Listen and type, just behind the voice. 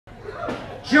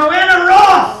Joanna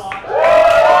Ross!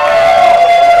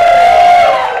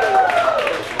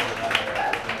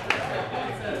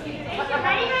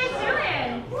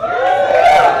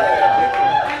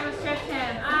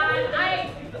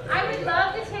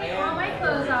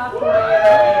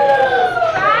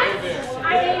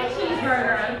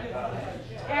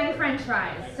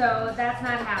 So that's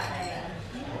not happening.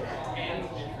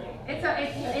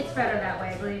 It's better that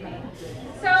way, believe me.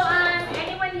 So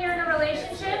anyone here in a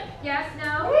relationship? Yes,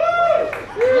 no?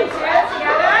 You two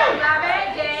together? Love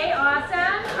it, yay,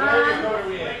 awesome.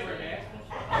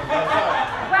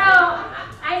 Well,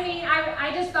 I mean,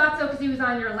 I just thought so because he was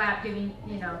on your lap giving,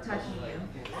 touching you.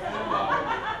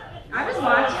 I was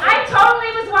watching. I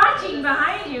totally was watching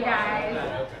behind you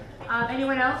guys.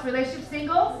 Anyone else? Relationship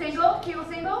single? Single? People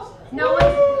single? No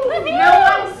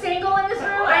one's single in this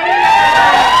room?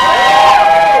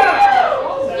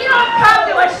 You don't come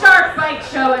to a Sharkbite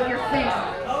show if you're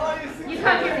single. You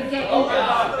come here to get into it.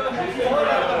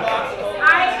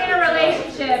 I'm in a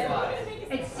relationship.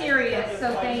 It's serious,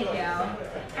 so thank you.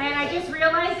 And I just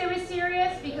realized it was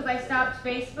serious because I stopped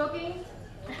Facebooking.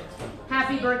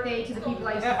 Happy birthday to the people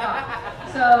I used to fuck.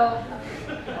 So,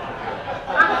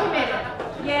 I'm committed.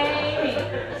 Yay me.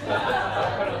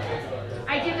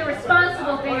 I did the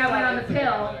responsible thing. I went on the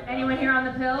pill. Anyone here on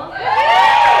the pill?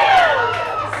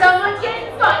 Someone's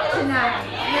getting fucked tonight.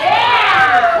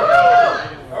 Yeah!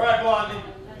 All right, Blondie.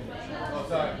 Oh,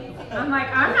 sorry. I'm like,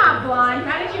 I'm not blonde.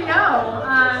 How did you know?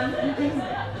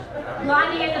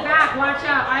 Blondie in the back, watch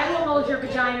out. I will hold your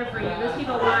vagina for you. Those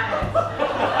people want it.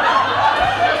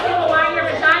 Those people want your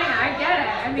vagina. I get it.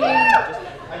 I mean,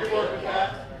 I can work with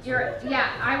that.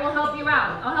 Yeah, I will help you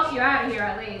out. I'll help you out of here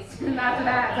at least. After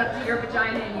that, it's up to your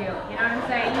vagina and you. You know what I'm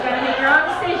saying? You gotta make your own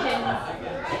decisions.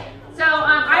 So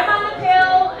I'm on the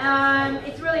pill.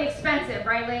 It's really expensive,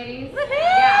 right, ladies?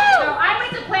 Yeah. So I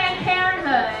went to Planned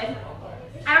Parenthood.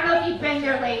 I don't know if you've been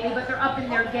there lately, but they're up in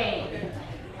their game.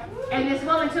 And this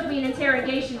woman took me in an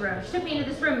interrogation room. She took me into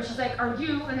this room and she's like, "Are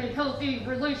you in a healthy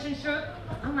relationship?"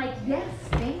 I'm like, "Yes,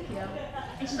 thank you."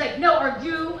 And she's like, "No, are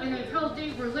you in a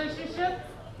healthy relationship?"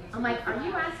 I'm like, "Are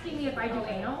you asking me if I do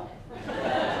anal?"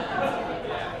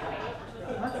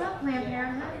 What's up, Planned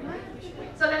Parenthood? What?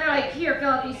 So then they're like, "Here, fill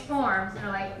out these forms." And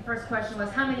they're like, the first question was,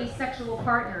 "How many sexual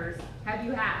partners have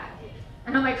you had?"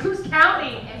 And I'm like, "Who's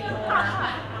counting anymore?"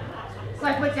 So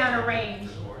I put down a range.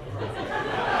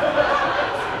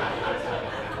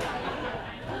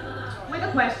 With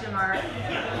a question mark.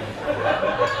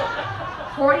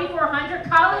 4,400?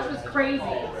 College was crazy.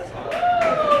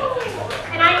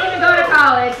 And I didn't even go to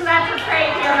college, so that's what's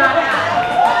crazy about that.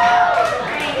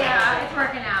 Yeah, it's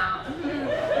working out.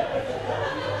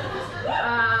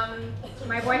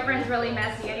 My boyfriend's really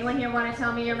messy. Anyone here want to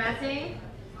tell me you're messy?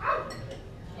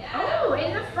 Oh,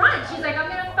 in the front. She's like, "I'm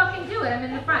gonna fucking do it. I'm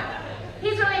in the front."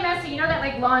 He's really messy. You know that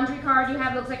like laundry card you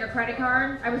have looks like a credit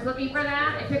card? I was looking for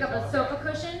that. I picked up a sofa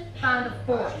cushion, found a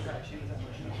fork.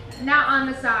 Not on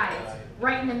the sides,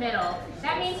 right in the middle.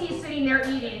 That means he's sitting there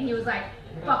eating and he was like,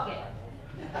 "Fuck it."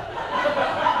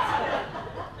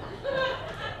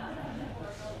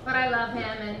 But I love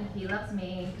him and he loves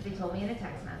me because he told me in a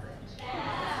text message.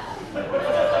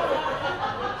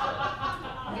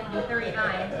 I'm gonna be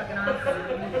 39, fucking awesome.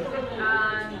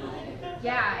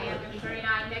 Yeah, I am gonna be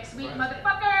 39 next week,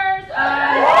 motherfuckers.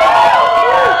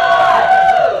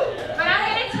 But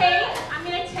I'm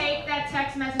gonna take that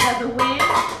text message as a win.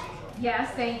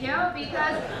 Yes, thank you,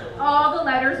 because all the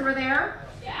letters were there.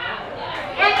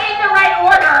 And in the right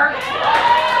order.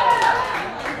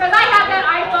 Because I have that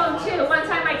iPhone too. One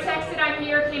time I texted "I'm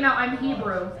here," came out "I'm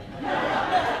Hebrew."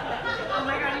 Oh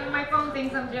my god, even my phone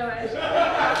thinks I'm Jewish.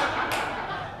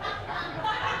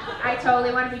 I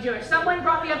totally want to be Jewish. Someone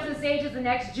brought me up to the stage as the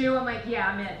next Jew. I'm like, yeah,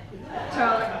 I'm in.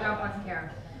 Totally, don't fucking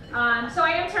care. So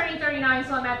I am turning 39,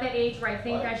 so I'm at that age where I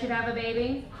think I should have a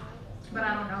baby. But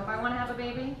I don't know if I want to have a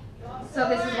baby. So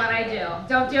this is what I do.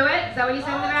 Don't do it? Is that what you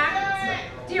said in the back?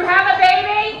 Do you have a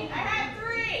baby? I have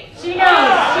 3. She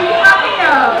knows. She fucking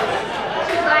knows.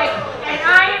 She's like, and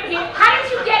I am here. How did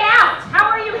you get out? How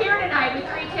are you here tonight with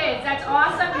 3 kids? That's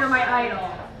awesome. You're my idol.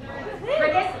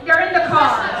 But they're in the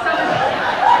car.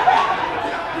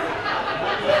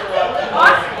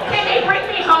 Can they bring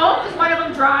me home? Does one of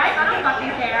them drive? I don't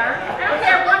fucking care. I don't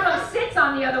care if one of them sits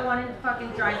on the other one and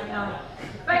fucking drives me home.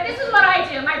 But this is what I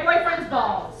do. My boyfriend's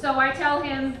bald, so I tell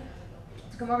him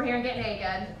to come over here and get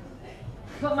naked.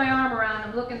 Put my arm around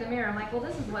him, look in the mirror. I'm like, well,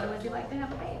 this is what it would be like to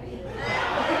have a baby.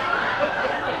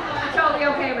 I'm totally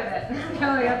okay with it. I'm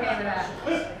totally okay with that.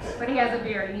 But he has a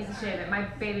beard. He needs to shave it. My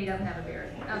baby doesn't have a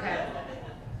beard. Okay.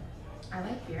 I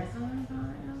like beard.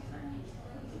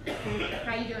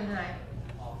 How you doing tonight?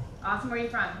 Awesome. Where are you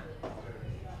from?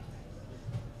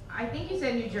 I think you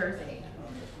said New Jersey.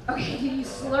 Okay, you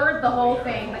slurred the whole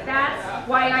thing, but that's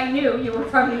why I knew you were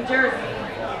from New Jersey.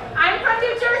 I'm from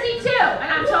New Jersey too,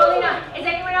 and I'm totally not. Is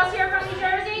anyone else here from New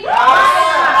Jersey?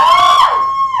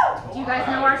 Do you guys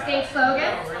know our state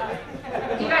slogan?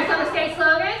 Do you guys know the state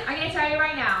slogan? I'm going to tell you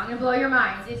right now. I'm going to blow your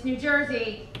minds. It's New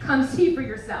Jersey, come see for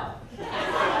yourself.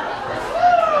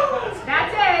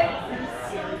 That's it.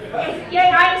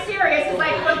 Yeah, I'm serious. It's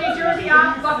like, from New Jersey,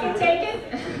 I'm fucking taken.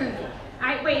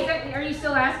 Wait, are you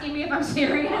still asking me if I'm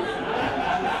serious?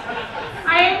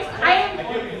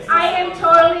 I am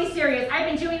totally serious. I've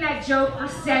been doing that joke for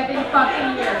 7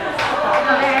 fucking years,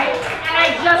 okay? And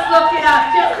I just looked it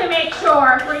up just to make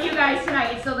sure for you guys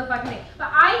tonight. It's still the fucking thing. But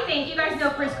I think, you guys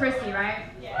know Chris Christie, right?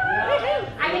 Yeah.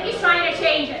 I think he's trying to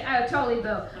change it. Oh, totally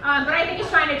boo. But I think he's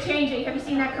trying to change it. Have you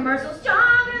seen that commercial?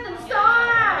 Stronger than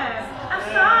stars. I'm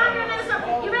stronger than stars.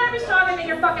 You better be stronger than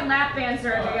your fucking lap band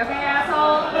surgery, okay,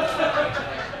 asshole?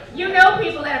 You know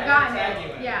people that have gotten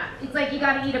it. Yeah. It's like you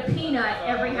gotta eat a peanut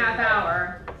every half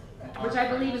hour, which I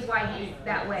believe is why he's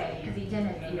that way, because he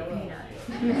didn't eat a peanut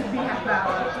every half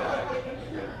hour.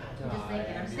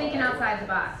 I'm just thinking outside the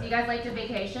box. You guys like to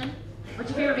vacation?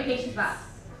 What's your favorite vacation spot?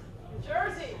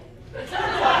 Jersey.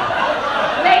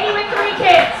 Lady with 3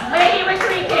 kids. Lady with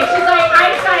 3 kids. She's like,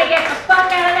 I just gotta get the fuck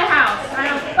out of the house. I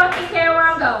don't fucking care where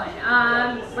I'm going.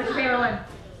 What's your favorite one?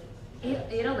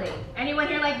 Italy. Anyone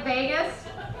here like Vegas?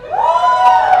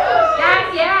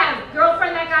 Yeah.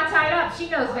 Girlfriend that got tied up. She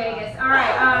knows Vegas. All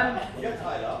right. You got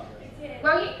tied up?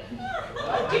 Well,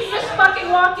 did you just fucking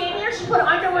walk in here? She put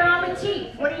underwear on with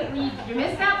teeth. What do you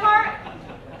miss that part?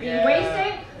 Are you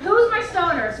wasted? Who's my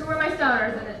stoners? Who are my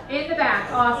stoners? In the back.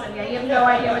 Awesome. Yeah, you have no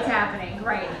idea what's happening.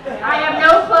 Great. I have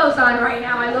no clothes on right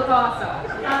now. I look awesome.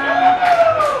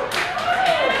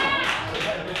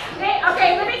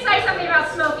 Okay, let me tell you something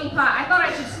about smoking pot. I thought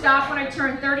I should stop when I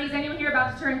turned 30. Is anyone here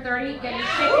about to turn 30? Get your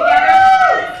shit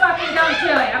together? Fucking don't do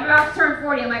it. I'm about to turn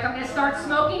 40. I'm like, I'm going to start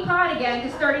smoking pot again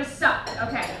because 30 sucked.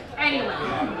 Okay, anyway.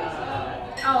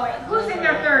 Oh, wait. Who's in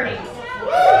their 30s?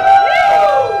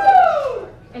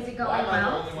 Is it going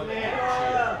well?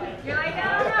 You're like, I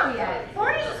don't know yet.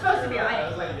 40s is supposed to be like. I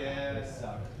was like, yeah, this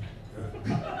sucks.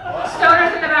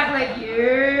 Stoners in the back like,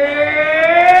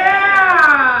 yeah!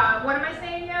 What am I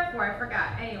saying there for? I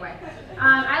forgot. Anyway,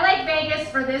 I like Vegas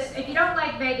for this. If you don't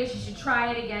like Vegas, you should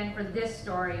try it again for this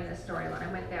story and this story when I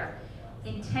went there.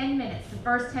 In 10 minutes, the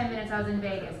first 10 minutes I was in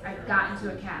Vegas, I got into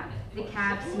a cab. The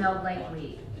cab smelled like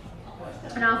weed.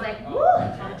 And I was like,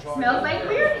 woo, smells like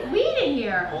weed in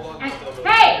here. And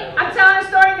hey, I'm telling a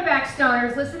story in the back,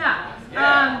 stoners, listen up.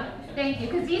 Thank you,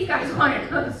 because these guys want to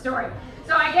know the story.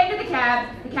 So I get into the cab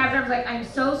driver's like, I'm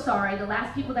so sorry, the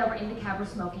last people that were in the cab were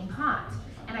smoking pot.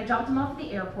 And I dropped them off at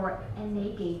the airport, and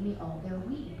they gave me all their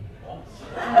weed.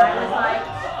 And I was like,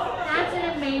 that's an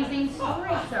amazing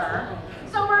story, sir.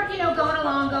 So we're, going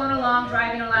along,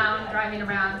 driving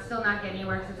around, still not getting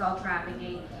anywhere because it's all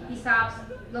trafficy. He stops,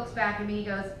 looks back at me, he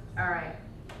goes, all right,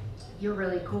 you're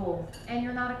really cool, and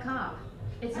you're not a cop.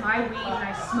 It's my weed, and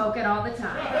I smoke it all the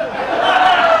time.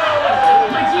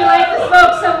 Would you like to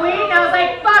smoke some weed? And I was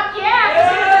like, fuck yeah,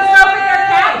 because he was smoking their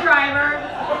cab driver.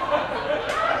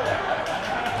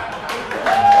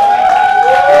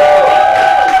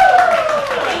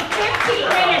 In 15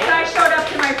 minutes, I showed up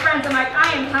to my friends. I'm like,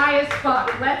 I am high as fuck.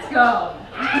 Let's go.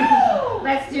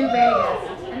 Let's do Vegas.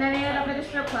 And then they ended up at a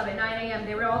strip club at 9 a.m.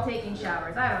 They were all taking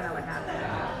showers. I don't know what happened.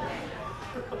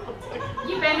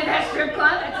 You've been to that strip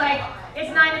club? It's like, it's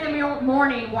 9 in the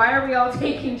morning. Why are we all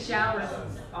taking showers?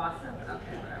 It's awesome.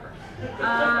 Okay, whatever.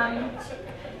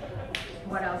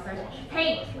 What else?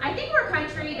 Hey, I think we're a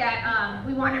country that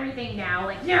we want everything now.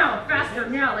 Like, now, faster,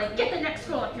 now. Like, get the next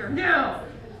girl up here, now.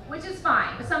 Which is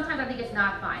fine, but sometimes I think it's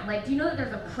not fine. Like, do you know that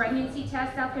there's a pregnancy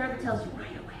test out there that tells you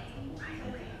right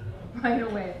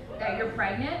away that you're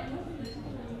pregnant?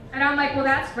 And I'm like, well,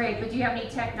 that's great, but do you have any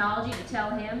technology to tell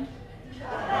him?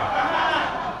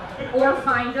 Or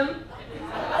find him?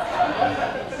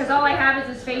 Because all I have is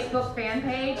his Facebook fan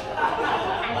page,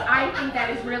 and I think that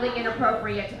is really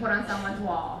inappropriate to put on someone's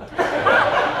wall.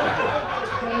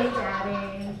 Hey,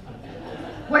 Daddy.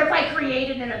 What if I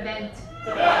created an event?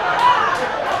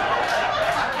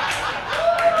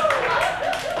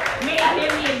 Made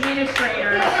him the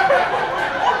administrator.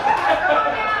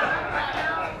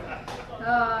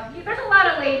 There's a lot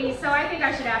of ladies, so I think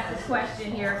I should ask this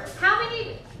question here.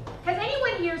 Has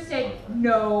anyone here said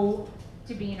no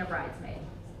to being a bridesmaid?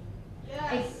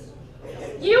 Yes.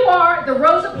 You are the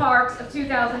Rosa Parks of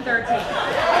 2013.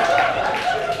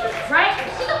 Right?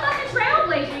 She's a fucking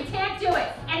trailblazer. You can't do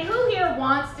it. And who here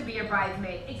wants to be a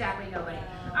bridesmaid? Exactly nobody.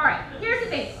 All right, here's the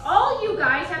thing. All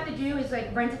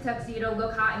rent a tuxedo,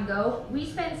 look hot, and go. We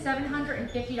spend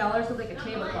 $750 to like a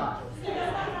tablecloth.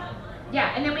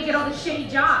 Yeah, and then we get all the shitty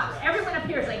jobs. Everyone up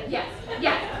here is like, yes,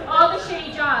 all the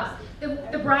shitty jobs.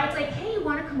 The bride's like, hey, you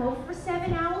want to come over for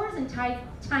 7 hours and tie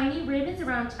tiny ribbons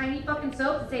around tiny fucking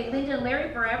soaps and say Linda and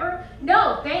Larry forever?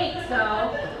 No, thanks,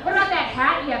 though. What about that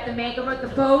hat you have to make about the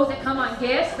bows that come on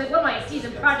gifts? Like, what am I, a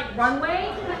season Project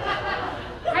Runway?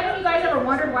 Haven't you guys ever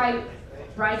wondered why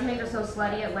bridesmaids are so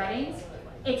slutty at weddings?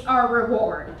 It's our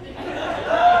reward.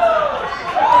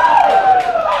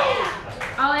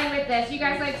 I'll end with this. You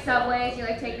guys like subways? You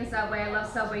like taking the subway? I love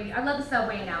subway. I love the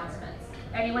subway announcements.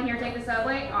 Anyone here take the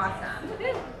subway? Awesome.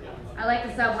 I like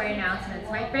the subway announcements.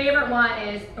 My favorite one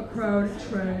is, a crowded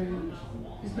train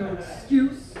is no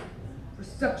excuse for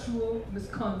sexual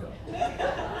misconduct.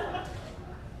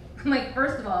 I'm like,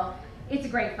 first of all, it's a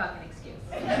great fucking excuse.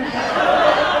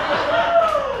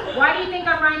 Why do you think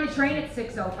I'm riding the train at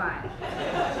 6:05?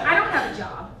 I don't have a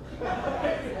job.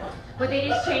 But they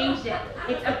just changed it.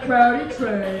 It's a crowded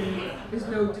train. There's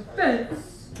no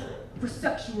defense for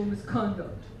sexual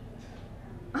misconduct.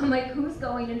 I'm like, who's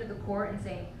going into the court and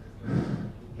saying,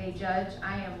 hey judge,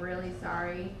 I am really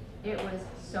sorry. It was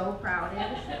so crowded.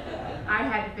 I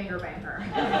had to finger bang her.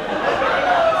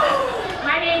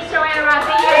 My name's Joanna Ross.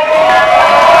 Thank you.